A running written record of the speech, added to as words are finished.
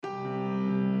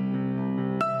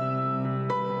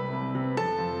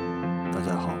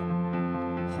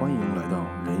欢迎来到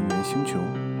人猿星球。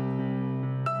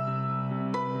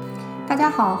大家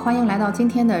好，欢迎来到今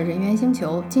天的人猿星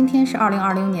球。今天是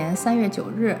2020年3月9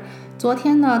日。昨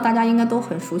天呢，大家应该都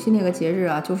很熟悉那个节日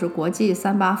啊，就是国际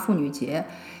38妇女节。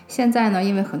现在呢，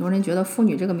因为很多人觉得妇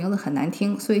女这个名字很难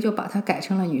听，所以就把它改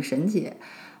成了女神节。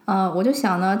我就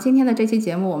想呢，今天的这期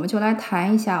节目我们就来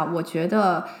谈一下，我觉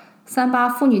得38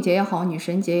妇女节也好，女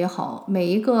神节也好，每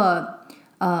一个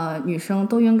女生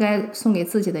都应该送给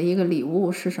自己的一个礼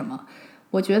物是什么？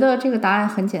我觉得这个答案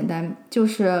很简单，就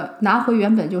是拿回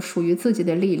原本就属于自己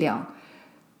的力量，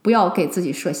不要给自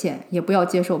己设限，也不要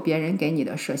接受别人给你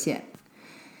的设限。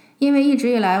因为一直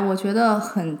以来，我觉得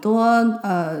很多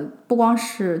不光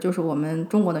是就是我们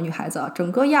中国的女孩子啊，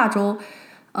整个亚洲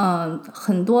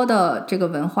很多的这个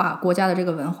文化，国家的这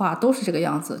个文化都是这个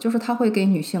样子，就是它会给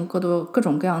女性各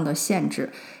种各样的限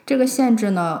制。这个限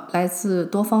制呢，来自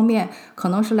多方面，可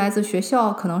能是来自学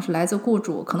校，可能是来自雇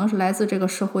主，可能是来自这个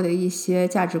社会的一些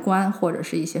价值观或者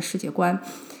是一些世界观。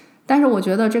但是我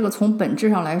觉得这个从本质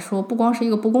上来说，不光是一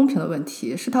个不公平的问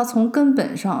题，是它从根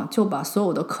本上就把所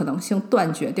有的可能性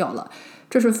断绝掉了。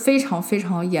这是非常非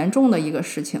常严重的一个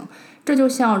事情。这就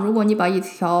像如果你把一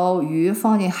条鱼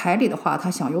放进海里的话，它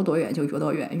想游多远就游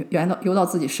多远，游到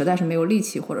自己实在是没有力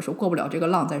气，或者说过不了这个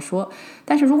浪再说。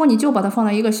但是如果你就把它放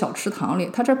在一个小池塘里，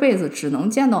它这辈子只能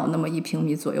见到那么1平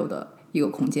米左右的一个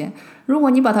空间。如果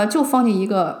你把它就放进一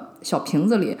个小瓶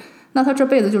子里，那它这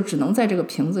辈子就只能在这个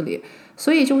瓶子里。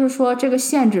所以就是说，这个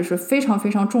限制是非常非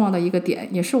常重要的一个点，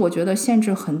也是我觉得限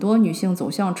制很多女性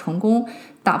走向成功、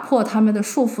打破她们的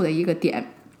束缚的一个点。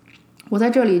我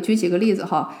在这里举几个例子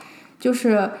哈，就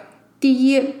是第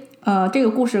一，这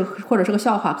个故事或者是个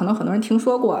笑话，可能很多人听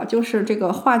说过，就是这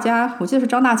个画家，我记得是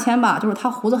张大千吧，就是他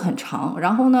胡子很长，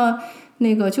然后呢，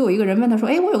那个就有一个人问他说，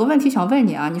我有个问题想问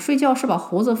你啊，你睡觉是把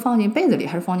胡子放进被子里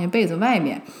还是放进被子外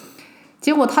面？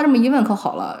结果他这么一问可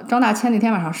好了，张大千那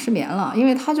天晚上失眠了，因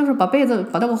为他就是把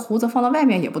那个胡子放到外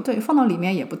面也不对，放到里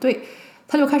面也不对，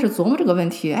他就开始琢磨这个问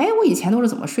题。我以前都是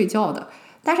怎么睡觉的？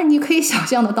但是你可以想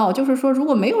象得到，就是说如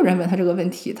果没有人问他这个问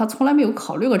题，他从来没有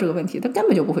考虑过这个问题，他根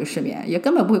本就不会失眠，也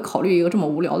根本不会考虑一个这么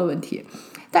无聊的问题。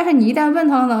但是你一旦问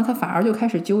他呢，他反而就开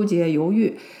始纠结犹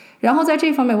豫。然后在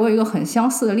这方面我有一个很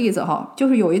相似的例子哈，就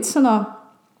是有一次呢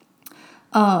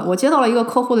我接到了一个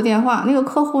客户的电话，那个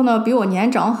客户呢比我年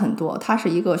长很多，他是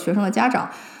一个学生的家长，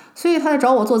所以他在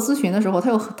找我做咨询的时候，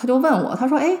他就问我，他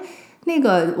说那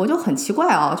个我就很奇怪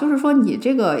啊，就是说你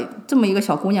这么一个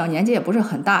小姑娘，年纪也不是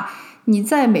很大，你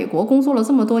在美国工作了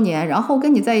这么多年，然后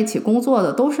跟你在一起工作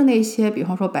的都是那些比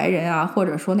方说白人啊，或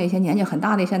者说那些年纪很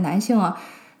大的一些男性啊，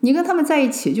你跟他们在一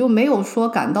起就没有说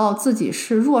感到自己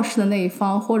是弱势的那一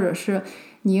方，或者是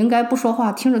你应该不说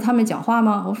话听着他们讲话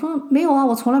吗？我说没有啊，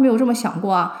我从来没有这么想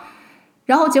过啊。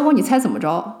然后结果你猜怎么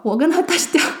着？我跟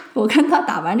他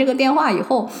打完这个电话以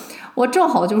后，我正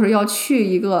好就是要去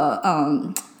一个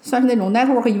算是那种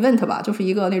network event 吧，就是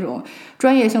一个那种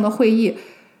专业性的会议。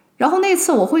然后那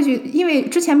次我会去，因为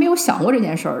之前没有想过这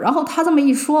件事儿，然后他这么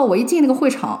一说，我一进那个会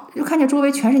场就看见周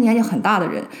围全是年纪很大的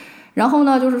人，然后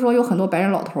呢就是说有很多白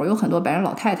人老头，有很多白人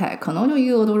老太太，可能就一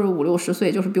个都是50-60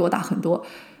岁，就是比我大很多。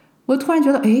我突然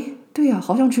觉得对呀，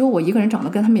好像只有我一个人长得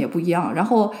跟他们也不一样，然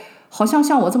后好像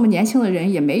像我这么年轻的人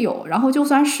也没有，然后就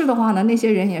算是的话呢，那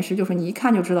些人也是就是你一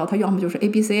看就知道他要么就是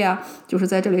ABC 啊，就是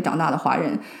在这里长大的华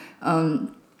人，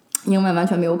英文完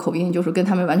全没有口音，就是跟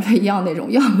他们完全一样那种，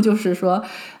要么就是说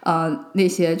那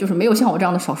些就是没有像我这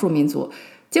样的少数民族。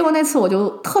结果那次我就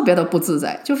特别的不自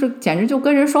在，就是简直就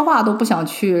跟人说话都不想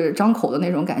去张口的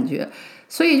那种感觉。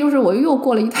所以就是我又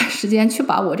过了一段时间去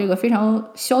把我这个非常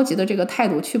消极的这个态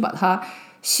度去把它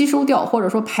吸收掉，或者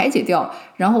说排解掉，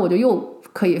然后我就又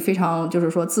可以非常就是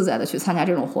说自在的去参加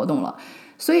这种活动了。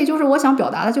所以就是我想表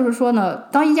达的就是说呢，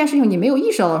当一件事情你没有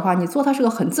意识到的话，你做它是个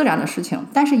很自然的事情，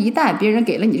但是一旦别人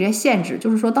给了你这些限制，就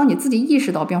是说当你自己意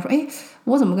识到，比方说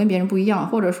我怎么跟别人不一样，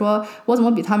或者说我怎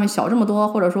么比他们小这么多，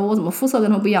或者说我怎么肤色跟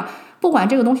他们不一样，不管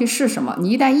这个东西是什么，你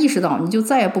一旦意识到，你就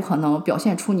再也不可能表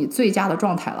现出你最佳的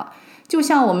状态了。就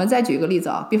像我们再举一个例子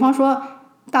啊，比方说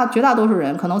绝大多数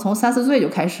人可能从3-4岁就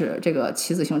开始这个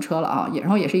骑自行车了啊，然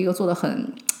后也是一个做得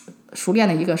很熟练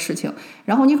的一个事情，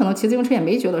然后你可能骑自行车也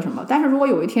没觉得什么，但是如果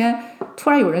有一天突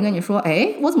然有人跟你说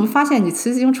我怎么发现你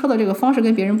骑自行车的这个方式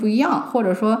跟别人不一样，或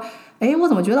者说我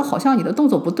怎么觉得好像你的动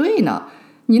作不对呢，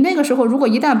你那个时候如果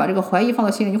一旦把这个怀疑放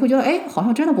到心里，你会觉得好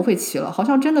像真的不会骑了，好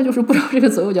像真的就是不知道这个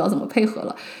左右脚怎么配合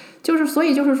了，就是所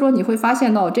以就是说你会发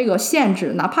现到这个限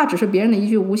制，哪怕只是别人的一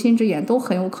句无心之言，都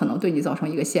很有可能对你造成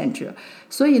一个限制。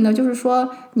所以呢就是说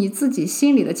你自己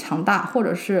心里的强大，或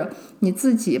者是你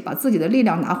自己把自己的力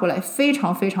量拿回来，非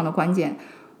常非常的关键。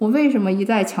我为什么一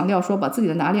再强调说把自己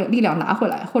的力量拿回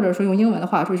来，或者说用英文的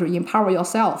话说就是 empower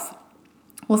yourself。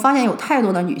 我发现有太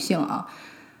多的女性啊，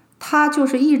她就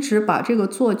是一直把这个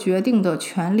做决定的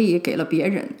权利给了别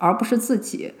人，而不是自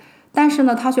己。但是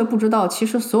呢，她却不知道，其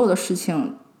实所有的事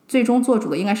情最终做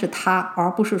主的应该是她，而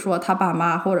不是说她爸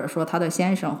妈，或者说她的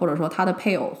先生，或者说她的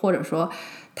配偶，或者说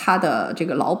她的这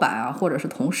个老板啊，或者是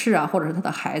同事啊，或者是她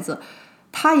的孩子。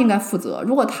她应该负责，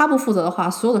如果她不负责的话，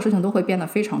所有的事情都会变得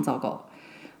非常糟糕。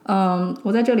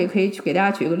我在这里可以给大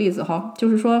家举一个例子哈，就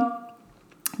是说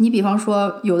你比方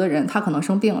说有的人他可能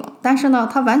生病了，但是呢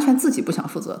他完全自己不想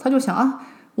负责，他就想啊，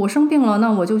我生病了，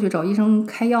那我就去找医生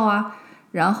开药啊，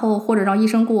然后或者让医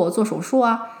生给我做手术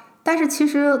啊。但是其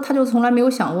实他就从来没有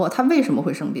想过他为什么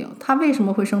会生病，他为什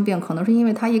么会生病，可能是因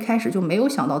为他一开始就没有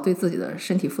想到对自己的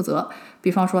身体负责。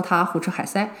比方说他胡吃海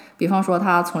塞，比方说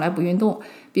他从来不运动，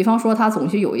比方说他总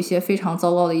是有一些非常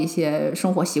糟糕的一些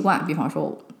生活习惯，比方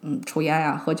说抽烟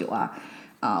啊，喝酒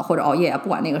啊，或者熬夜啊，不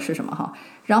管那个是什么哈。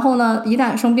然后呢，一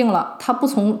旦生病了，他不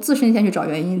从自身先去找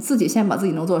原因，自己先把自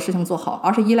己能做的事情做好，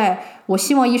而是依赖我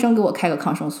希望医生给我开个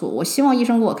抗生素，我希望医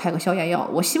生给我开个消炎药，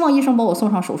我希望医生把我送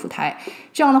上手术台。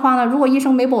这样的话呢，如果医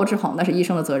生没把我治好，那是医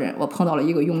生的责任，我碰到了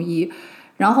一个庸医。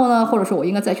然后呢，或者说我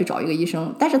应该再去找一个医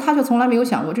生，但是他却从来没有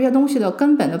想过这些东西的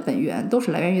根本的本源都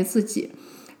是来源于自己。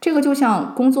这个就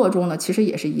像工作中呢，其实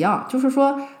也是一样，就是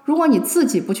说如果你自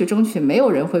己不去争取，没有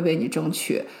人会为你争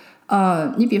取。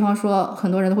你比方说很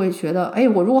多人都会觉得，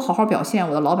我如果好好表现，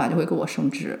我的老板就会给我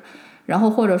升职，然后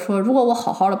或者说如果我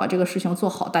好好的把这个事情做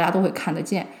好，大家都会看得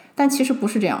见。但其实不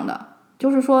是这样的，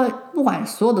就是说不管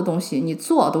所有的东西你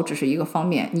做都只是一个方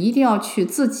面，你一定要去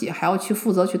自己还要去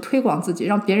负责去推广自己，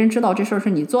让别人知道这事儿是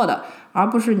你做的，而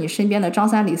不是你身边的张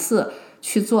三李四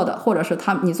去做的，或者是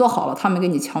你做好了他们给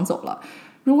你抢走了。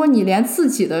如果你连自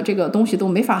己的这个东西都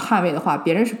没法捍卫的话，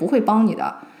别人是不会帮你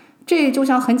的。这就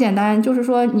像很简单，就是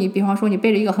说你比方说你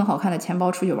背着一个很好看的钱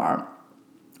包出去玩，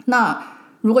那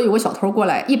如果有个小偷过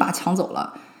来一把抢走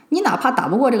了，你哪怕打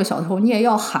不过这个小偷，你也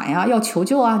要喊呀，要求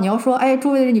救啊，你要说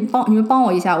周围的人你们帮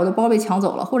我一下，我的包被抢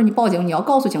走了，或者你报警，你要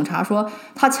告诉警察说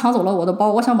他抢走了我的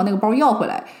包，我想把那个包要回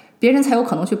来，别人才有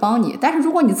可能去帮你。但是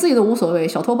如果你自己都无所谓，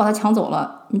小偷把他抢走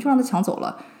了，你就让他抢走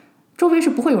了，周围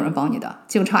是不会有人帮你的，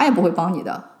警察也不会帮你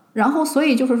的，然后所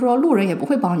以就是说路人也不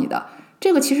会帮你的。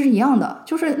这个其实是一样的，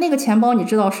就是那个钱包你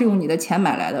知道是用你的钱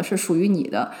买来的，是属于你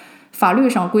的，法律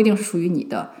上规定是属于你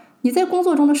的。你在工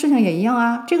作中的事情也一样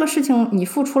啊，这个事情你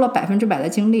付出了100%的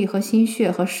精力和心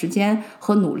血和时间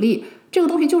和努力，这个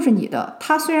东西就是你的。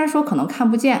它虽然说可能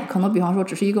看不见，可能比方说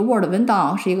只是一个 Word 文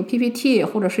档，是一个 PPT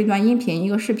或者是一段音频一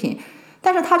个视频，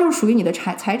但是它就是属于你的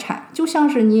财产，就像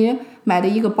是你买的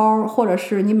一个包，或者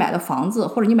是你买的房子，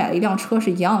或者你买的一辆车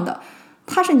是一样的，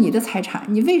它是你的财产。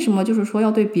你为什么就是说要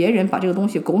对别人把这个东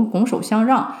西拱手相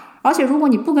让？而且如果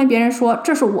你不跟别人说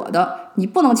这是我的，你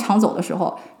不能抢走的时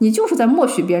候，你就是在默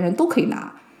许别人都可以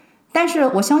拿。但是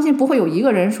我相信不会有一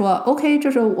个人说 OK 这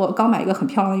是我刚买一个很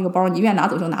漂亮的一个包，你愿拿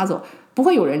走就拿走，不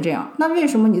会有人这样。那为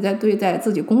什么你在对待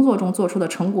自己工作中做出的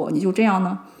成果你就这样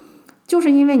呢？就是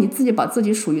因为你自己把自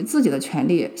己属于自己的权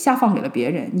利下放给了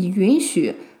别人，你允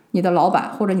许你的老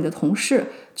板或者你的同事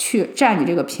去占你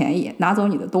这个便宜，拿走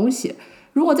你的东西。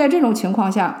如果在这种情况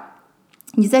下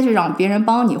你再去让别人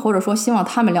帮你，或者说希望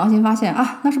他们良心发现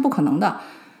啊，那是不可能的。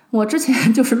我之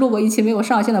前就是录过一期没有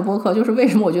上线的播客，就是为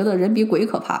什么我觉得人比鬼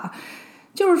可怕，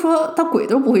就是说他鬼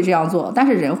都不会这样做，但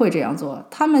是人会这样做。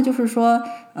他们就是说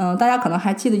大家可能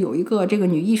还记得有一个这个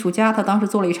女艺术家，她当时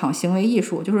做了一场行为艺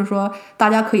术，就是说大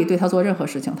家可以对她做任何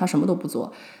事情，她什么都不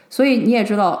做。所以你也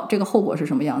知道这个后果是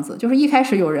什么样子，就是一开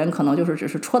始有人可能就是只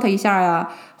是戳她一下呀，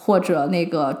或者那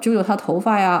个揪揪她头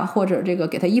发呀，或者这个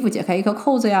给她衣服解开一颗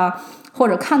扣子呀，或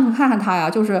者看她呀，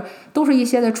就是都是一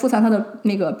些在触探她的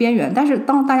那个边缘。但是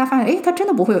当大家发现她真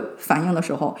的不会反应的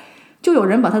时候，就有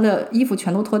人把她的衣服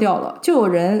全都脱掉了，就有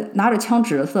人拿着枪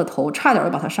指着她的头，差点就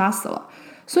把她杀死了。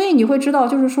所以你会知道，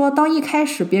就是说当一开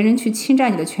始别人去侵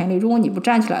占你的权利，如果你不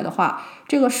站起来的话，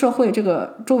这个社会这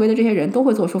个周围的这些人都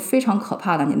会做出非常可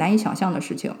怕的你难以想象的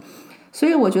事情。所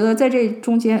以我觉得在这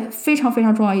中间非常非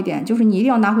常重要一点，就是你一定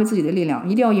要拿回自己的力量，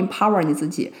一定要 empower 你自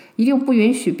己，一定不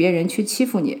允许别人去欺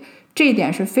负你，这一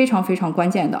点是非常非常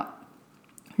关键的。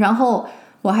然后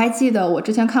我还记得我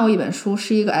之前看过一本书，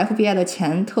是一个 FBI 的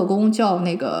前特工，叫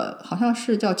那个好像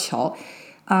是叫乔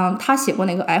他写过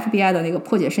那个 FBI 的那个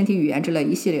破解身体语言之类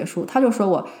一系列书。他就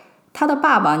说他的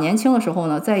爸爸年轻的时候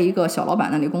呢，在一个小老板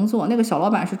那里工作，那个小老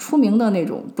板是出名的那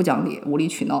种不讲理无理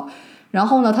取闹，然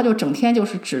后呢他就整天就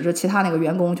是指着其他那个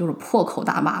员工就是破口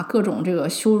大骂，各种这个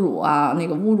羞辱啊那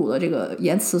个侮辱的这个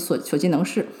言辞所尽能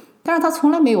事，但是他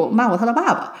从来没有骂过他的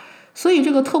爸爸。所以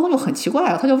这个特工就很奇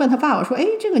怪了，他就问他爸爸说，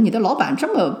这个你的老板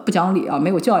这么不讲理啊，没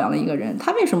有教养的一个人，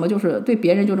他为什么就是对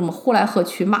别人就这么呼来喝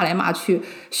去，骂来骂去，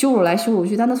羞辱来羞辱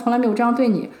去，但他从来没有这样对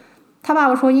你。他爸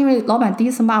爸说，因为老板第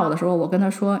一次骂我的时候，我跟他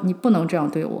说你不能这样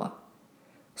对我，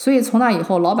所以从那以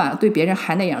后老板对别人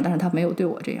还那样，但是他没有对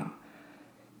我这样。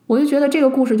我就觉得这个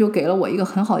故事就给了我一个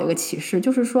很好的一个启示，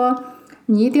就是说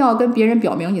你一定要跟别人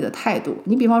表明你的态度。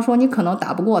你比方说你可能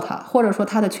打不过他，或者说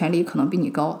他的权力可能比你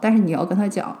高，但是你要跟他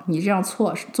讲，你这样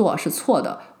做是错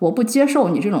的，我不接受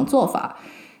你这种做法。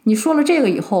你说了这个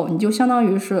以后，你就相当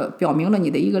于是表明了你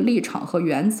的一个立场和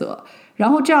原则，然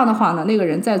后这样的话呢，那个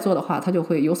人再做的话，他就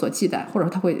会有所忌惮，或者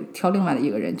他会挑另外的一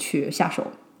个人去下手。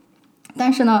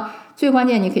但是呢，最关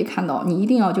键你可以看到，你一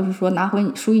定要就是说拿回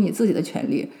属于你自己的权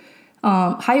利。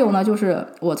还有呢，就是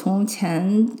我从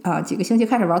前几个星期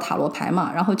开始玩塔罗牌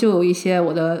嘛，然后就有一些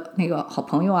我的那个好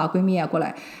朋友啊、闺蜜啊过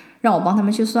来让我帮他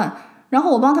们去算，然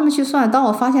后我帮他们去算，当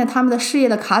我发现他们的事业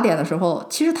的卡点的时候，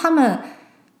其实他们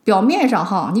表面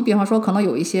上你比方说可能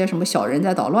有一些什么小人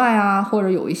在捣乱呀，或者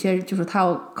有一些就是他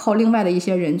要靠另外的一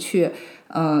些人去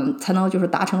才能就是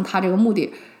达成他这个目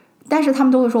的，但是他们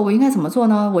都会说我应该怎么做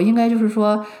呢？我应该就是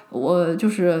说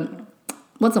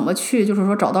我怎么去就是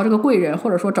说找到这个贵人，或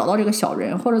者说找到这个小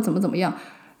人，或者怎么样。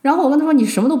然后我跟他说你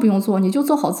什么都不用做，你就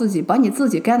做好自己，把你自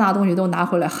己该拿的东西都拿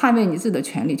回来，捍卫你自己的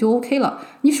权利就 OK 了。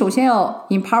你首先要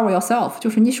empower yourself， 就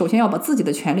是你首先要把自己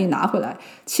的权利拿回来，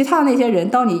其他的那些人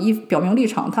当你一表明立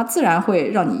场，他自然会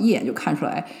让你一眼就看出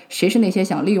来谁是那些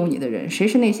想利用你的人，谁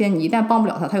是那些你一旦帮不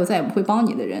了他又再也不会帮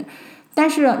你的人。但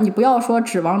是你不要说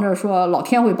指望着说老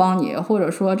天会帮你，或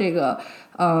者说这个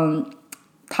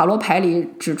塔罗牌里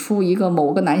指出一个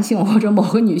某个男性或者某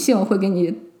个女性会给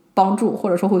你帮助，或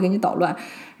者说会给你捣乱，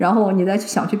然后你再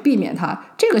想去避免它，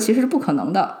这个其实是不可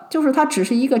能的，就是它只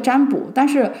是一个占卜。但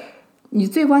是你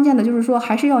最关键的就是说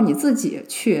还是要你自己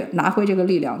去拿回这个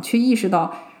力量，去意识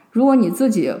到如果你自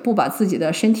己不把自己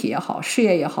的身体也好，事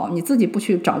业也好，你自己不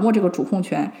去掌握这个主控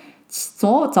权，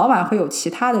早晚会有其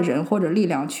他的人或者力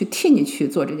量去替你去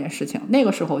做这件事情，那个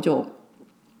时候就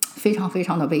非常非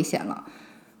常的危险了。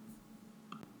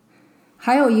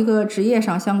还有一个职业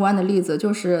上相关的例子，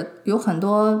就是有很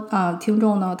多听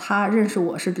众呢，他认识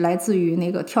我是来自于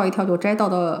那个跳一跳就摘到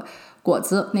的果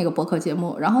子那个播客节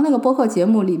目，然后那个播客节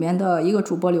目里面的一个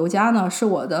主播刘佳呢，是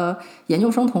我的研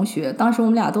究生同学，当时我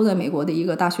们俩都在美国的一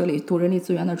个大学里读人力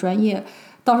资源的专业，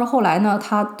倒是后来呢，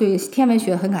他对天文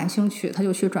学很感兴趣，他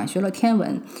就去转学了天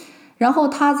文。然后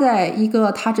他在一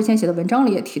个他之前写的文章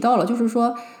里也提到了，就是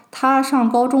说他上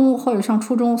高中或者上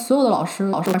初中，所有的老师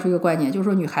灌输一个观念，就是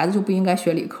说女孩子就不应该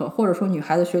学理科，或者说女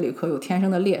孩子学理科有天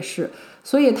生的劣势，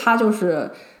所以他就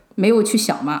是没有去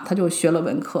想嘛，他就学了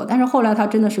文科。但是后来他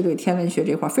真的是对天文学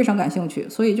这块非常感兴趣，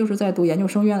所以就是在读研究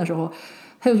生院的时候，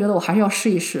他就觉得我还是要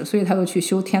试一试，所以他又去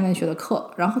修天文学的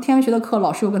课。然后天文学的课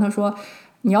老师又跟他说，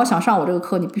你要想上我这个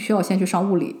课，你必须要先去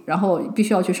上物理，然后必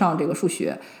须要去上这个数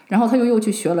学，然后他又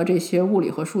去学了这些物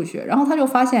理和数学，然后他就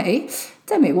发现，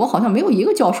在美国好像没有一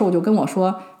个教授就跟我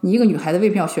说，你一个女孩子为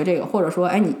什么要学这个，或者说，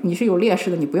你是有劣势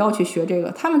的，你不要去学这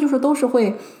个。他们就是都是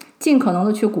会尽可能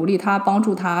的去鼓励他，帮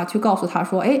助他，去告诉他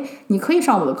说，你可以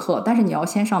上我的课，但是你要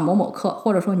先上某某课，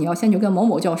或者说你要先去跟某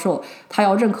某教授，他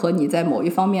要认可你在某一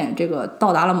方面这个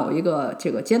到达了某一个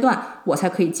这个阶段，我才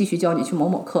可以继续教你去某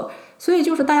某课。所以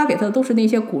就是大家给他的都是那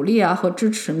些鼓励啊和支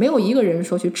持，没有一个人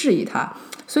说去质疑他，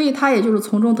所以他也就是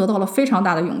从中得到了非常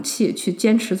大的勇气去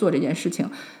坚持做这件事情。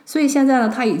所以现在呢，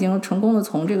他已经成功的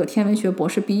从这个天文学博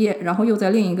士毕业，然后又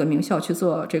在另一个名校去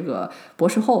做这个博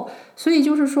士后。所以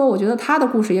就是说，我觉得他的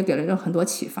故事也给了人很多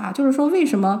启发，就是说为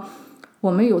什么我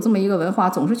们有这么一个文化，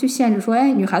总是去限制说，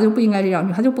女孩子就不应该这样，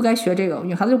女孩子就不该学这个，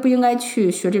女孩子就不应该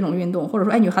去学这种运动，或者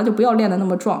说，女孩子就不要练得那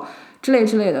么壮之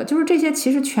类的，就是这些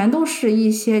其实全都是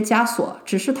一些枷锁，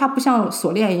只是它不像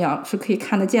锁链一样是可以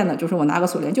看得见的，就是我拿个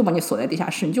锁链就把你锁在地下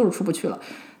室，你就是出不去了。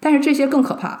但是这些更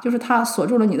可怕，就是它锁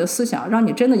住了你的思想，让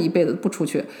你真的一辈子不出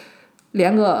去，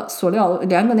连个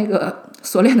那个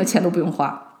锁链的钱都不用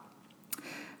花。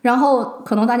然后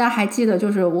可能大家还记得，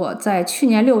就是我在去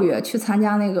年6月去参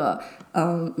加那个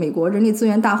美国人力资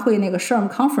源大会那个 SHRM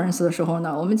Conference 的时候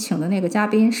呢，我们请的那个嘉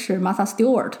宾是 Martha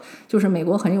Stewart， 就是美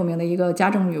国很有名的一个家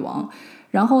政女王。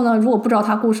然后呢，如果不知道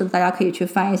她故事，大家可以去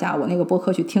翻一下我那个播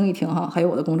客去听一听哈，还有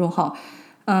我的公众号。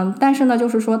但是呢，就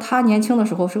是说她年轻的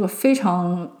时候是个非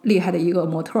常厉害的一个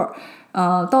模特。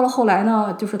到了后来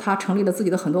呢，就是他成立了自己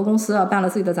的很多公司啊，办了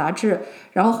自己的杂志，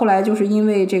然后后来就是因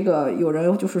为这个有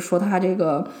人就是说他这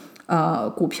个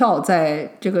股票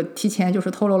在这个提前就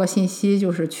是透露了信息，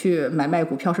就是去买卖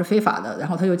股票是非法的，然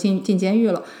后他就进监狱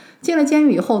了。进了监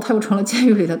狱以后，他又成了监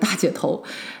狱里的大姐头，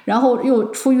然后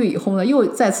又出狱以后呢，又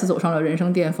再次走上了人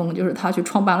生巅峰，就是他去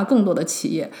创办了更多的企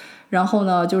业，然后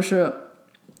呢，就是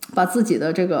把自己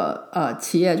的这个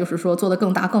企业就是说做得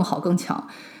更大、更好、更强。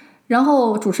然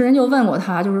后主持人就问过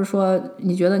他，就是说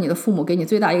你觉得你的父母给你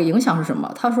最大一个影响是什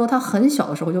么？他说他很小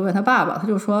的时候就问他爸爸，他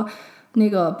就说那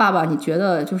个爸爸，你觉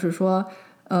得就是说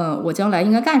我将来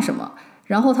应该干什么？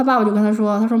然后他爸爸就跟他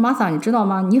说Martha， 你知道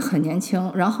吗？你很年轻，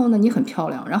然后呢你很漂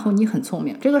亮，然后你很聪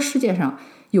明，这个世界上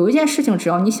有一件事情只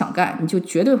要你想干，你就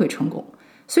绝对会成功。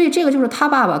所以这个就是他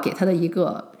爸爸给他的一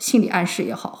个心理暗示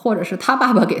也好，或者是他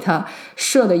爸爸给他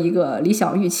设的一个理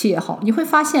想预期也好，你会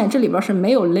发现这里边是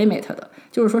没有 limit 的，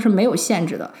就是说是没有限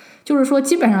制的，就是说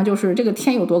基本上就是这个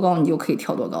天有多高你就可以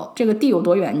跳多高，这个地有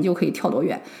多远你就可以跳多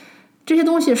远。这些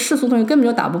东西世俗东西根本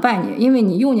就打不败你，因为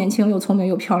你又年轻又聪明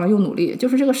又漂亮又努力，就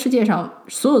是这个世界上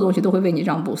所有东西都会为你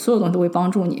让步，所有东西都会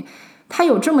帮助你。它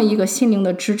有这么一个心灵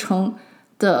的支撑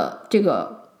的，这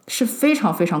个是非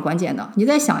常非常关键的。你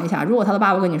再想一下，如果他的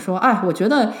爸爸跟你说，哎，我觉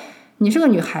得你是个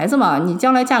女孩子嘛，你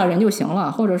将来嫁个人就行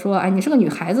了，或者说，哎，你是个女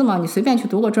孩子嘛，你随便去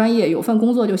读个专业，有份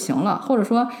工作就行了，或者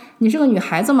说你是个女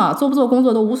孩子嘛，做不做工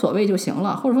作都无所谓就行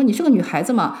了，或者说你是个女孩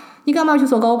子嘛，你干嘛要去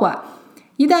做高管？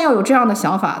一旦要有这样的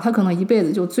想法，他可能一辈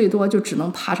子就最多就只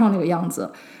能爬上那个样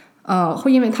子，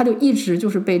会因为他就一直就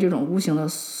是被这种无形的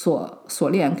锁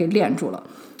链给链住了。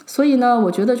所以呢，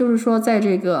我觉得就是说，在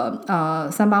这个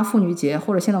38妇女节，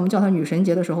或者现在我们叫它女神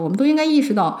节的时候，我们都应该意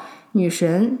识到，女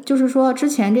神就是说之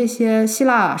前这些希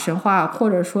腊神话，或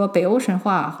者说北欧神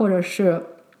话，或者是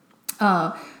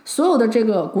所有的这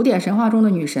个古典神话中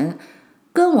的女神，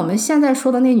跟我们现在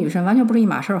说的那女神完全不是一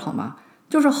码事儿，好吗？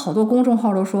就是好多公众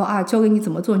号都说啊，教给你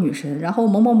怎么做女神，然后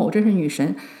某某某真是女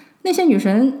神。那些女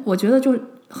神我觉得就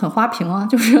很花瓶啊，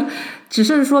就是只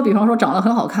是说比方说长得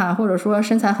很好看，或者说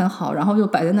身材很好，然后就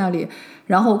摆在那里，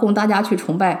然后供大家去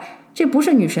崇拜，这不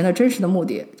是女神的真实的目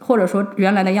的，或者说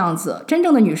原来的样子。真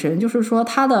正的女神就是说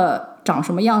她的长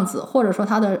什么样子，或者说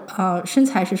她的身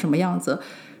材是什么样子，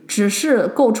只是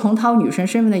构成她女神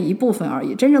身份的一部分而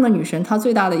已。真正的女神她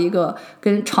最大的一个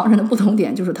跟常人的不同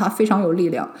点就是她非常有力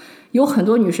量。有很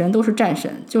多女神都是战神，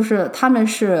就是她们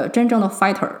是真正的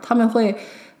fighter， 她们会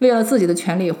为了自己的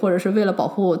权利，或者是为了保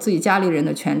护自己家里人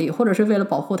的权利，或者是为了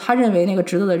保护她认为那个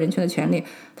值得的人群的权利，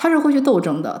她是会去斗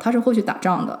争的，她是会去打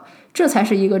仗的。这才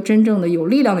是一个真正的有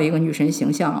力量的一个女神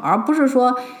形象，而不是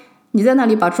说你在那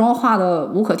里把妆化的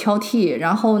无可挑剔，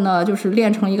然后呢就是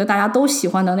练成一个大家都喜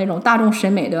欢的那种大众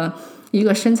审美的一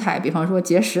个身材，比方说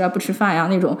节食啊不吃饭呀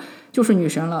那种就是女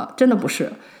神了，真的不是。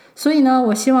所以呢，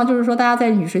我希望就是说大家在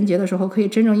女神节的时候可以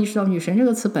真正意识到女神这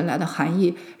个词本来的含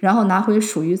义，然后拿回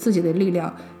属于自己的力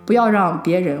量，不要让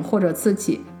别人或者自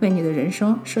己为你的人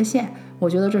生设限。我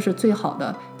觉得这是最好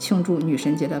的庆祝女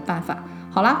神节的办法。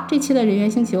好啦，这期的人猿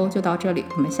星球就到这里，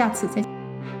我们下次再见。